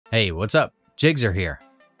Hey, what's up? Jigxor here.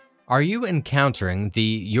 Are you encountering the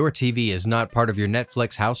 "your TV is not part of your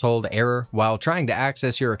Netflix household" error while trying to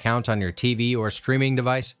access your account on your TV or streaming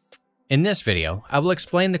device? In this video, I will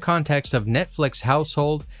explain the context of Netflix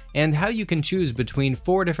household and how you can choose between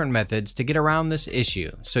 4 different methods to get around this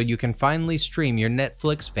issue so you can finally stream your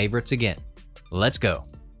Netflix favorites again. Let's go.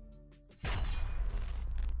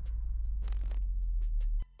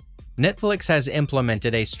 Netflix has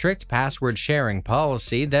implemented a strict password sharing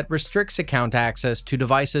policy that restricts account access to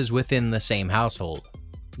devices within the same household.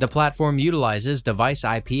 The platform utilizes device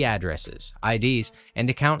IP addresses, IDs, and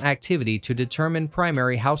account activity to determine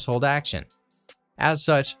primary household action. As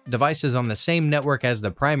such, devices on the same network as the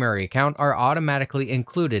primary account are automatically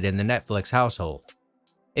included in the Netflix household.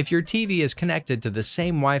 If your TV is connected to the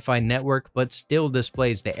same Wi-Fi network but still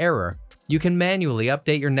displays the error, you can manually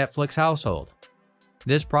update your Netflix household.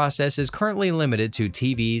 This process is currently limited to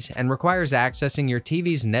TVs and requires accessing your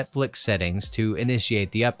TV's Netflix settings to initiate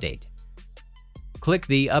the update. Click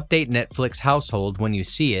the Update Netflix Household when you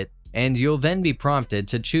see it, and you'll then be prompted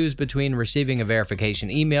to choose between receiving a verification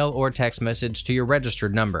email or text message to your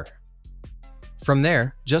registered number. From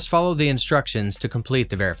there, just follow the instructions to complete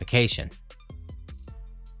the verification.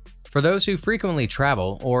 For those who frequently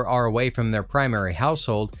travel or are away from their primary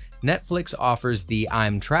household, Netflix offers the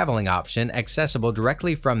 "I'm traveling" option accessible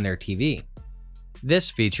directly from their TV.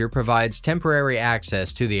 This feature provides temporary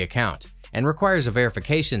access to the account and requires a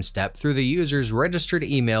verification step through the user's registered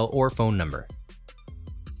email or phone number.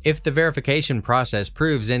 If the verification process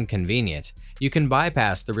proves inconvenient, you can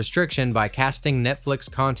bypass the restriction by casting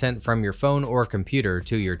Netflix content from your phone or computer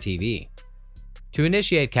to your TV. To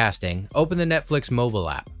initiate casting, open the Netflix mobile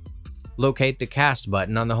app. Locate the Cast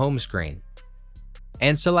button on the home screen,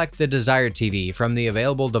 and select the desired TV from the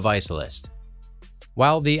available device list.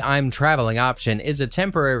 While the "I'm traveling" option is a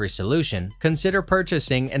temporary solution, consider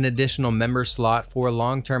purchasing an additional member slot for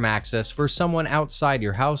long-term access for someone outside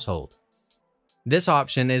your household. This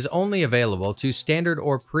option is only available to standard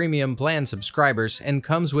or premium plan subscribers and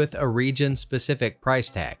comes with a region-specific price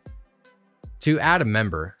tag. To add a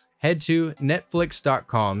member, head to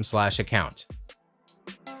netflix.com/account.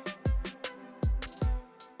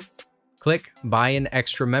 Click Buy an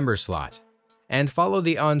Extra Member Slot, and follow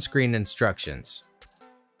the on-screen instructions.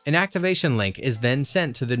 An activation link is then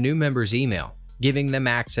sent to the new member's email, giving them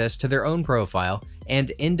access to their own profile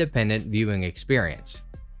and independent viewing experience.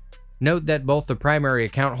 Note that both the primary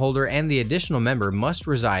account holder and the additional member must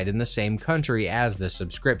reside in the same country as the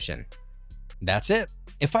subscription. That's it.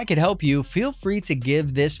 If I could help you, feel free to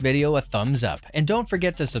give this video a thumbs up, and don't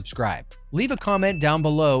forget to subscribe. Leave a comment down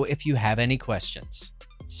below if you have any questions.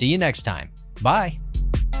 See you next time. Bye.